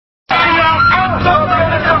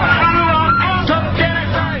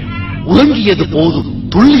உறங்கியது போதும்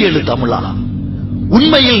துள்ளி எழு தமிழா,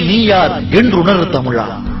 உண்மையில் நீ யார் என்று உணரு தமிழா.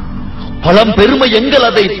 பழம் பெருமை எங்கள்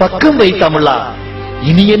அதை பக்கம் வை தமிழா,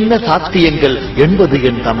 இனி என்ன சாத்தியங்கள் என்பது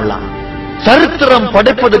என் தமிழா. சரித்திரம்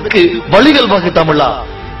படைப்பதற்கு வழிகள் வகை தமிழா,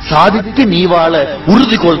 சாதித்து நீ வாழ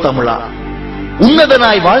உறுதிகோள் தமிழா.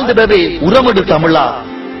 உன்னதனாய் வாழ்ந்திடவே உரமிடு தமிழா,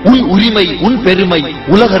 உன் உரிமை உன் பெருமை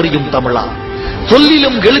உலகறியும் தமிழா.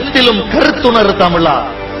 சொல்லிலும் எழுத்திலும் கருத்துணர் தமிழா,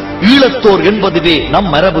 ஈழத்தோர் என்பதுவே நம்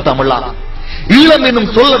மரபு தமிழா. ஈழம் எனும்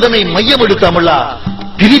சொல்லதனை மையமிடு தமிழா,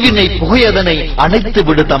 பிரிவினை புகையதனை அணைத்து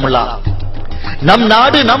விடு தமிழா. நம்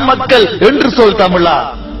நாடு நம் மக்கள் என்று சொல் தமிழா,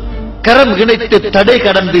 கரம் இணைத்து தடை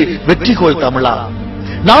கடந்து வெற்றிகோள் தமிழா.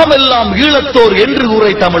 நாம் எல்லாம் ஈழத்தோர் என்று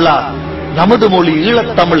கூறை தமிழா, நமது மொழி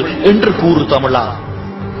ஈழத்தமிழ் என்று கூறு தமிழா.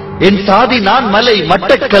 என் சாதி நான் மலை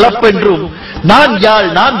மட்டக்களப்பென்றும், நான் யாழ்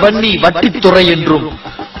நான் வன்னி வட்டித்துறை என்றும்,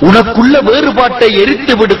 உனக்குள்ள வேறுபாட்டை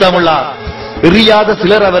எரித்து விடு தமிழா, எரியாத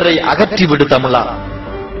சிலர் அவரை அகற்றி விடு தமிழா.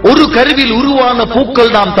 ஒரு கருவில் உருவான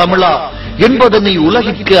பூக்கள் நாம் தமிழா என்பதனை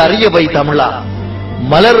உலகிற்கு அறியவை தமிழா.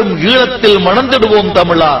 மலரும் ஈழத்தில் மணந்திடுவோம்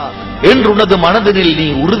தமிழா என்று உனது மனதினில் நீ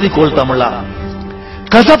உறுதிகோள் தமிழா.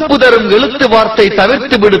 கசப்பு தரும் எழுத்து வார்த்தை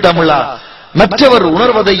தவிர்த்து விடு தமிழா, மற்றவர்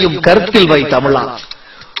உணர்வதையும் கருத்தில் வை தமிழா.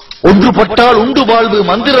 ஒன்றுபட்டால் உண்டு வாழ்வு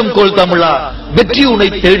மந்திரம் கோள் தமிழா, வெற்றி உனை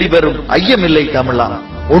தேடி வரும் ஐயமில்லை தமிழா.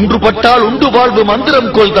 ஒன்றுபட்டால் உண்டு வாழ்வு மந்திரம்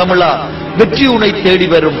கோள் தமிழா, வெற்றி உனை தேடி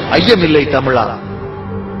வரும் ஐயமில்லை தமிழா.